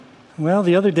Well,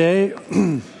 the other day,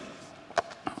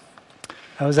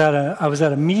 I was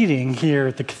at a meeting here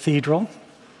at the cathedral,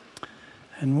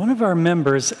 and one of our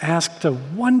members asked a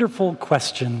wonderful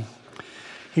question.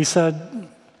 He said,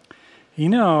 "You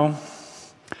know,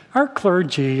 our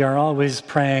clergy are always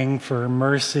praying for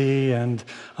mercy and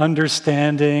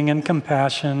understanding and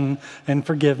compassion and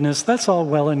forgiveness. That's all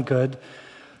well and good.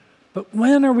 But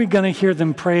when are we going to hear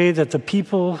them pray that the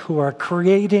people who are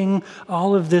creating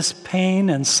all of this pain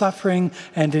and suffering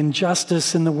and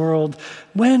injustice in the world,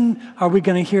 when are we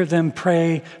going to hear them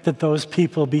pray that those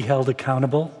people be held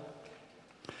accountable?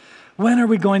 When are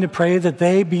we going to pray that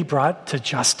they be brought to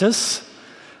justice?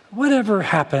 Whatever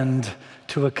happened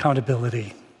to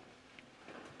accountability?"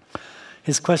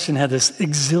 His question had this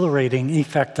exhilarating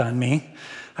effect on me.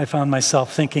 I found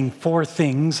myself thinking four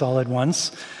things all at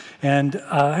once. And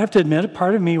I have to admit, a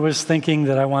part of me was thinking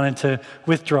that I wanted to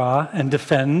withdraw and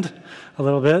defend a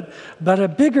little bit. But a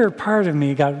bigger part of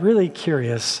me got really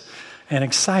curious and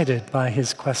excited by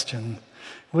his question,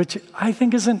 which I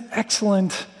think is an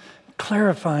excellent,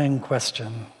 clarifying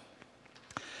question.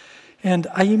 And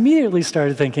I immediately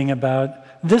started thinking about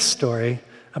this story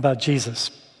about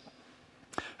Jesus,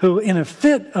 who in a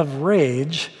fit of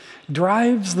rage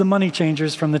drives the money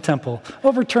changers from the temple,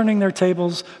 overturning their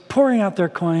tables, pouring out their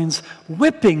coins,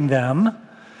 whipping them,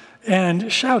 and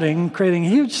shouting, creating a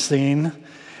huge scene.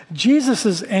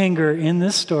 Jesus' anger in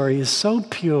this story is so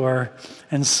pure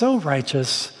and so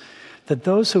righteous that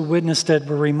those who witnessed it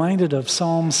were reminded of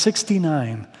Psalm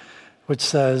 69, which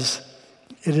says,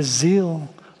 "It is zeal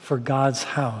for God's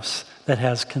house that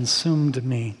has consumed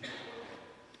me."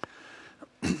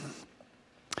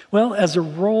 Well, as a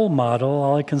role model,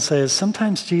 all I can say is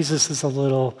sometimes Jesus is a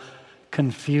little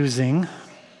confusing.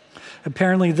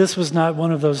 Apparently, this was not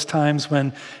one of those times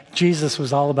when Jesus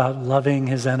was all about loving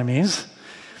his enemies.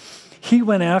 He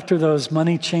went after those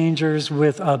money changers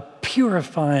with a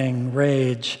purifying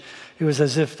rage. It was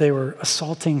as if they were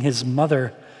assaulting his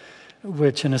mother,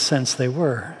 which in a sense they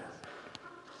were.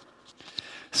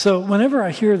 So whenever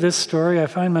I hear this story, I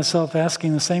find myself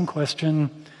asking the same question: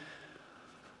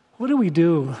 what do we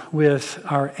do with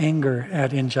our anger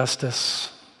at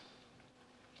injustice?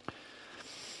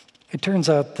 It turns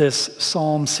out this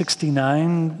Psalm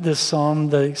 69, this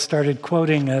psalm they started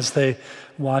quoting as they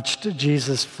watched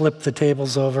Jesus flip the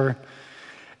tables over,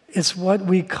 it's what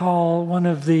we call one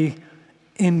of the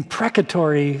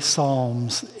imprecatory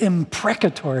psalms.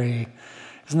 Imprecatory.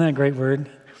 Isn't that a great word?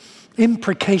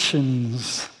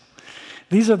 Imprecations.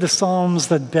 These are the psalms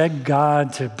that beg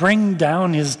God to bring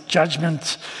down his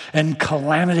judgment and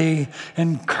calamity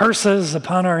and curses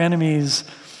upon our enemies.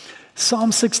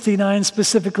 Psalm 69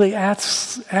 specifically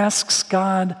asks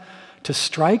God to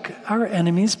strike our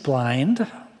enemies blind,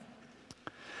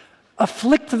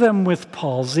 afflict them with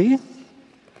palsy,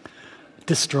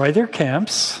 destroy their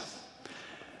camps,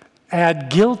 add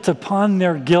guilt upon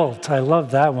their guilt. I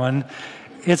love that one.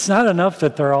 It's not enough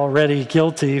that they're already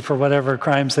guilty for whatever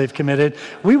crimes they've committed.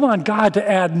 We want God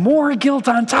to add more guilt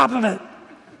on top of it.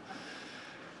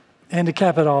 And to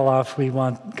cap it all off, we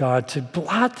want God to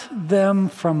blot them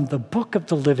from the book of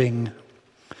the living.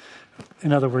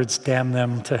 In other words, damn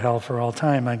them to hell for all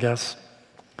time, I guess.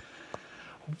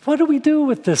 What do we do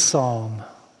with this psalm?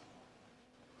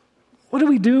 What do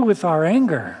we do with our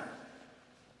anger?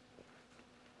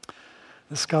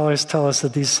 The scholars tell us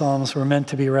that these psalms were meant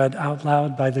to be read out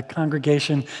loud by the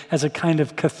congregation as a kind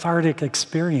of cathartic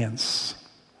experience.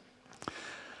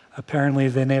 Apparently,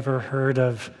 they never heard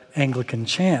of Anglican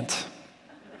chant.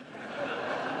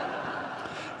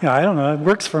 I don't know, it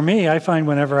works for me. I find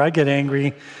whenever I get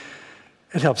angry,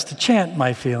 it helps to chant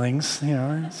my feelings.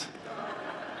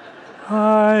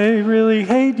 I really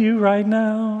hate you right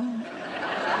now.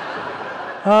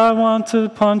 I want to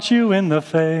punch you in the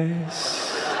face.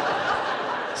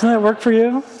 Doesn't that work for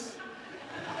you?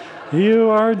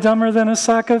 You are dumber than a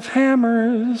sack of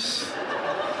hammers.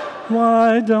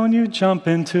 Why don't you jump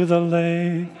into the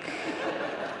lake?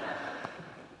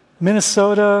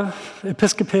 Minnesota,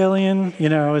 Episcopalian,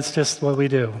 it's just what we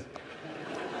do.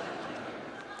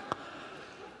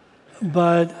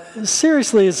 But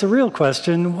seriously, it's a real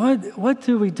question. What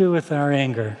do we do with our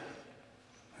anger?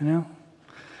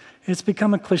 It's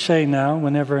become a cliche now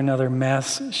whenever another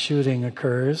mass shooting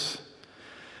occurs.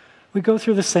 We go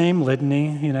through the same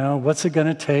litany, what's it going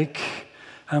to take?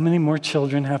 How many more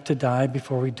children have to die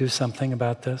before we do something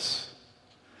about this?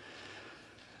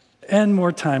 And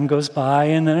more time goes by,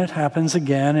 and then it happens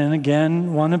again and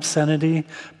again, one obscenity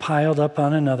piled up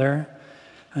on another,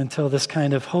 until this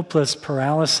kind of hopeless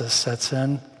paralysis sets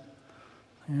in.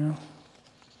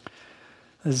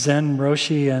 The Zen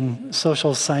Roshi and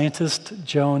social scientist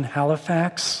Joan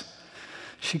Halifax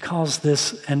She calls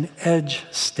this an edge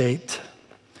state,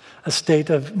 a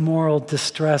state of moral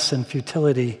distress and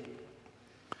futility.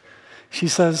 She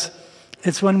says,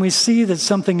 it's when we see that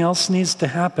something else needs to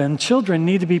happen, children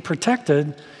need to be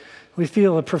protected, we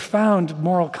feel a profound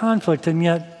moral conflict, and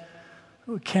yet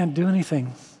we can't do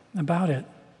anything about it.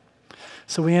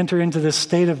 So we enter into this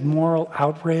state of moral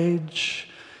outrage,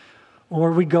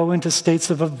 or we go into states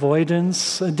of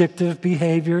avoidance, addictive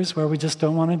behaviors where we just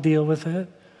don't want to deal with it,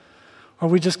 or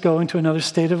we just go into another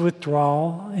state of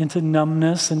withdrawal, into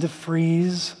numbness, into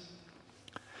freeze.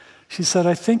 She said,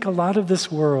 I think a lot of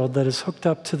this world that is hooked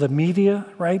up to the media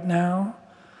right now,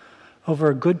 over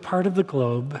a good part of the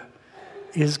globe,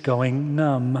 is going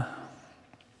numb.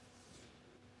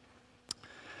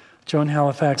 Joan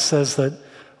Halifax says that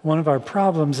one of our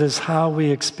problems is how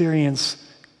we experience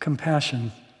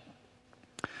compassion.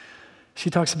 She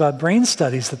talks about brain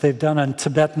studies that they've done on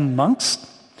Tibetan monks.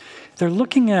 They're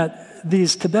looking at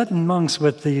these Tibetan monks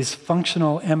with these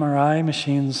functional MRI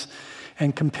machines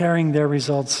and comparing their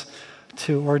results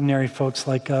to ordinary folks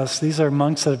like us. These are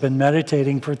monks that have been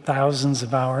meditating for thousands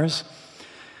of hours.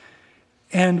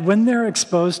 And when they're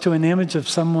exposed to an image of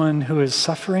someone who is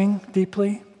suffering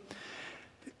deeply,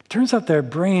 it turns out their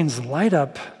brains light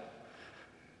up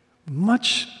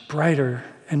much brighter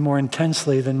and more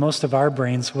intensely than most of our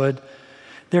brains would.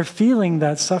 They're feeling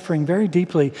that suffering very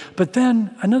deeply. But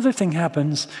then another thing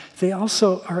happens. They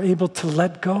also are able to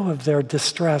let go of their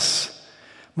distress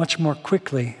much more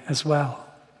quickly as well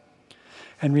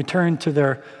and return to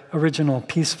their original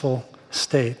peaceful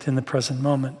state in the present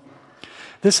moment.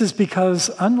 This is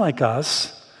because, unlike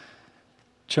us,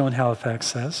 Joan Halifax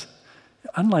says,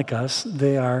 unlike us,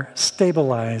 they are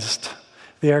stabilized.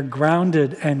 They are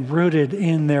grounded and rooted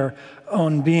in their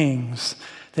own beings.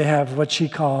 They have what she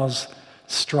calls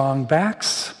strong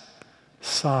backs,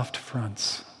 soft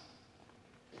fronts.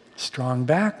 Strong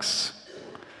backs,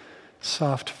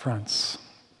 soft fronts.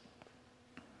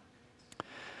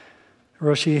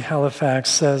 Roshi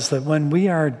Halifax says that when we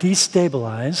are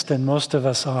destabilized, and most of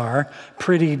us are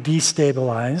pretty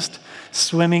destabilized,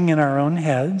 swimming in our own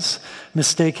heads,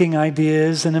 mistaking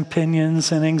ideas and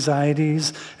opinions and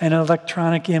anxieties and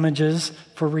electronic images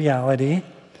for reality,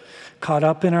 caught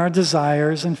up in our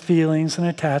desires and feelings and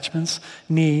attachments,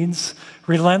 needs,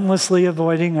 relentlessly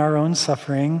avoiding our own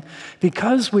suffering,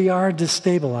 because we are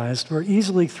destabilized, we're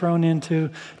easily thrown into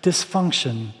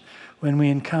dysfunction when we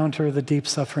encounter the deep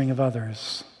suffering of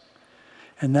others.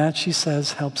 And that, she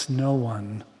says, helps no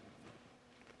one.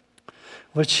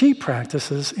 What she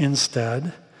practices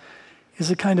instead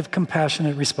is a kind of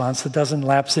compassionate response that doesn't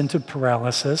lapse into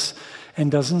paralysis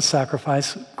and doesn't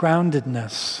sacrifice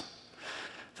groundedness.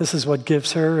 This is what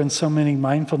gives her and so many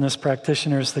mindfulness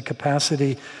practitioners the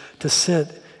capacity to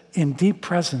sit in deep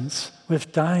presence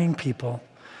with dying people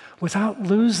without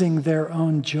losing their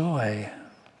own joy.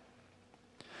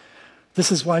 This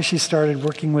is why she started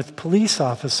working with police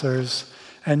officers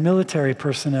and military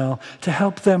personnel to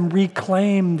help them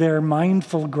reclaim their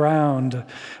mindful ground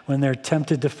when they're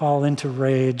tempted to fall into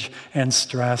rage and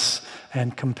stress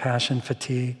and compassion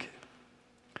fatigue.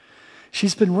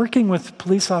 She's been working with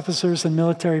police officers and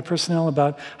military personnel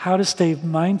about how to stay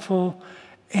mindful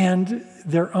and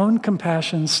their own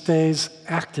compassion stays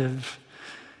active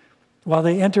while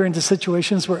they enter into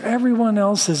situations where everyone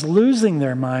else is losing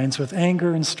their minds with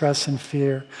anger and stress and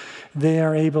fear. They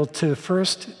are able to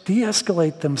first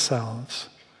de-escalate themselves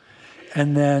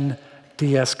and then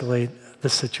de-escalate the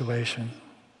situation.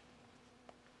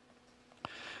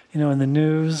 You know, in the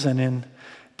news and in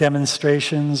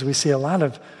demonstrations, we see a lot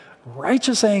of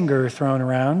righteous anger thrown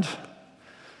around,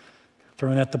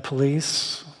 thrown at the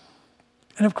police.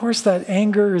 And of course, that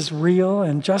anger is real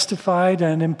and justified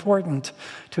and important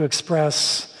to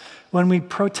express. When we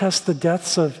protest the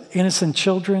deaths of innocent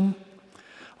children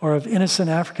or of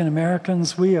innocent African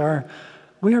Americans, we are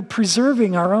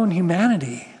preserving our own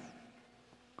humanity.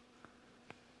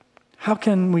 How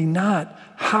can we not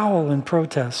howl in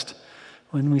protest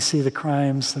when we see the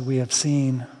crimes that we have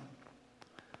seen?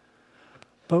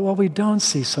 But what we don't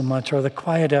see so much are the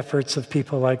quiet efforts of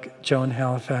people like Joan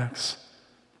Halifax.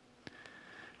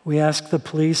 We ask the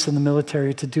police and the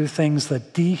military to do things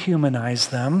that dehumanize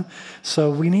them,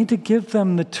 so we need to give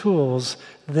them the tools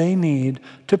they need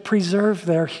to preserve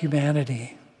their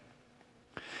humanity.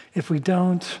 If we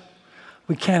don't,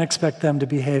 we can't expect them to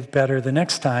behave better the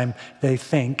next time they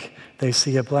think they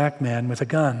see a black man with a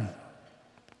gun.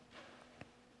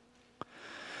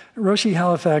 Roshi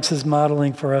Halifax is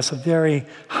modeling for us a very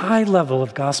high level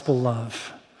of gospel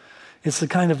love. It's the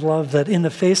kind of love that in the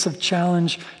face of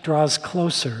challenge draws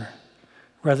closer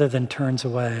rather than turns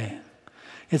away.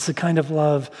 It's the kind of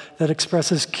love that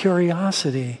expresses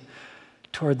curiosity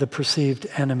toward the perceived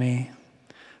enemy,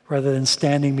 rather than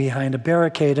standing behind a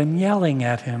barricade and yelling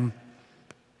at him.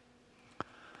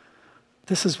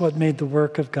 This is what made the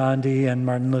work of Gandhi and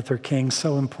Martin Luther King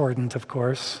so important, of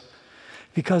course,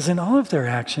 because in all of their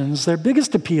actions, their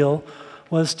biggest appeal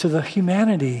was to the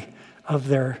humanity of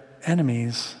their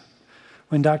enemies.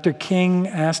 When Dr. King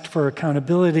asked for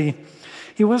accountability,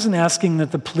 he wasn't asking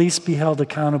that the police be held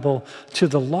accountable to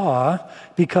the law,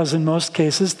 because in most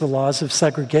cases the laws of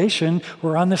segregation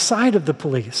were on the side of the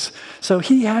police. So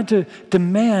he had to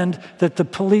demand that the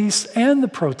police and the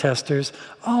protesters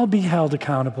all be held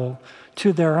accountable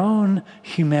to their own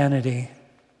humanity,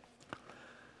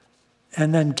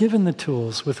 and then given the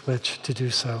tools with which to do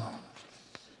so.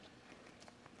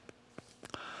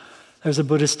 There's a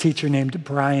Buddhist teacher named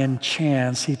Brian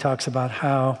Chance. He talks about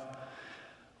how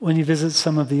when you visit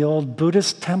some of the old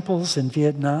Buddhist temples in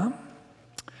Vietnam,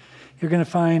 you're going to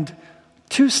find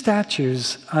two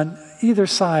statues on either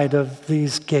side of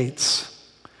these gates.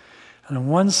 And on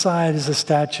one side is a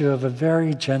statue of a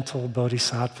very gentle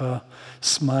bodhisattva,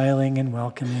 smiling and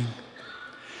welcoming.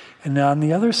 And on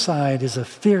the other side is a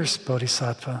fierce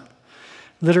bodhisattva.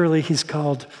 Literally, he's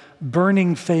called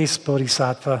Burning Face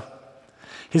Bodhisattva.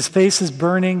 His face is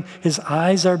burning, his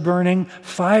eyes are burning,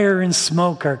 fire and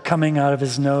smoke are coming out of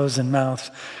his nose and mouth.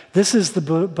 This is the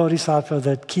bodhisattva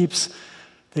that keeps,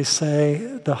 they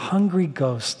say, the hungry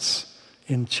ghosts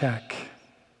in check.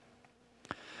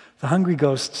 The hungry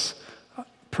ghosts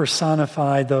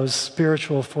personify those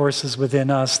spiritual forces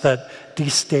within us that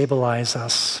destabilize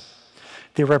us.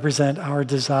 They represent our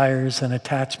desires and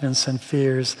attachments and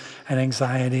fears and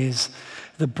anxieties.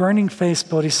 The burning face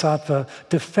bodhisattva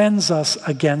defends us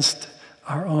against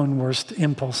our own worst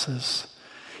impulses.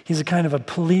 He's a kind of a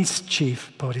police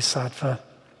chief bodhisattva.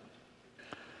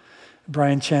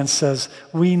 Brian Chance says,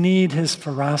 we need his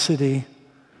ferocity.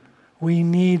 We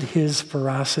need his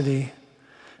ferocity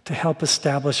to help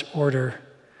establish order,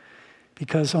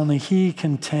 because only he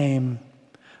can tame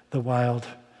the wild,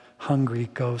 hungry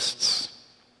ghosts.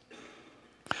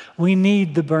 We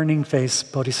need the burning face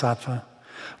bodhisattva.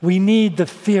 We need the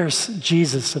fierce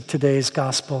Jesus of today's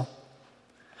gospel.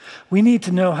 We need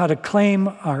to know how to claim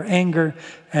our anger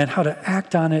and how to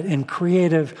act on it in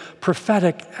creative,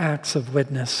 prophetic acts of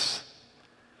witness.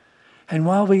 And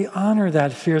while we honor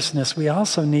that fierceness, we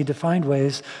also need to find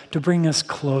ways to bring us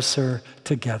closer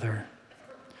together.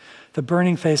 The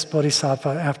burning face bodhisattva,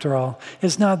 after all,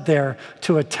 is not there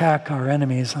to attack our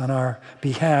enemies on our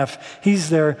behalf. He's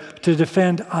there to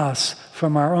defend us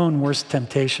from our own worst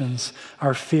temptations,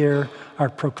 our fear, our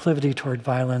proclivity toward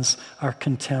violence, our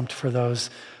contempt for those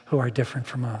who are different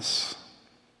from us.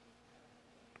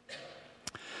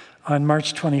 On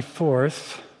March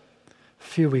 24th, a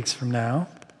few weeks from now,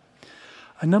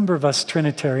 a number of us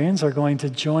Trinitarians are going to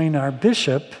join our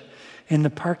bishop in the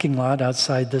parking lot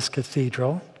outside this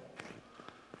cathedral.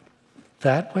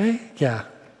 That way? Yeah.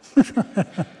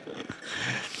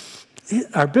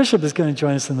 Our bishop is going to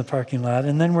join us in the parking lot,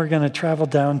 and then we're going to travel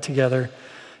down together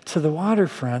to the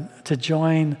waterfront to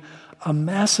join a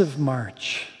massive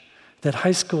march that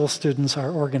high school students are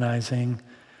organizing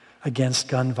against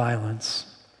gun violence.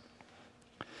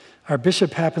 Our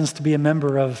bishop happens to be a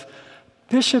member of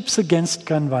Bishops Against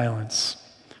Gun Violence,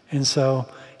 and so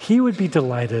he would be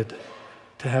delighted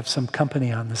to have some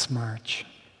company on this march.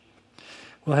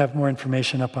 We'll have more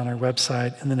information up on our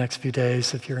website in the next few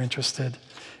days if you're interested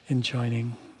in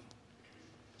joining.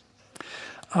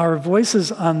 Our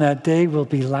voices on that day will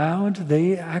be loud.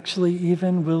 They actually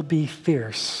even will be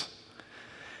fierce,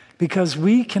 because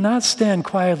we cannot stand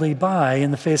quietly by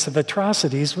in the face of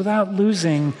atrocities without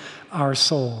losing our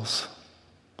souls.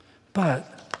 But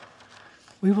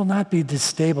we will not be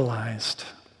destabilized.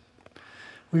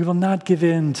 We will not give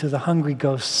in to the hungry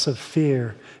ghosts of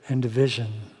fear and division.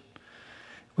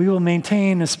 We will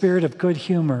maintain a spirit of good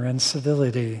humor and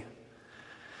civility.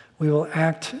 We will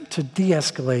act to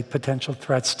de-escalate potential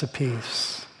threats to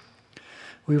peace.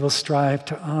 We will strive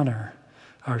to honor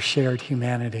our shared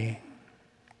humanity.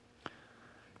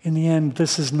 In the end,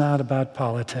 this is not about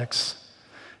politics.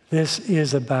 This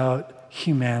is about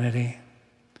humanity.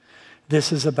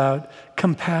 This is about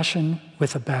compassion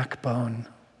with a backbone.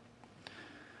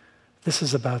 This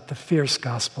is about the fierce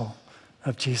gospel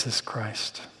of Jesus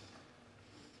Christ.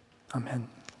 Amen.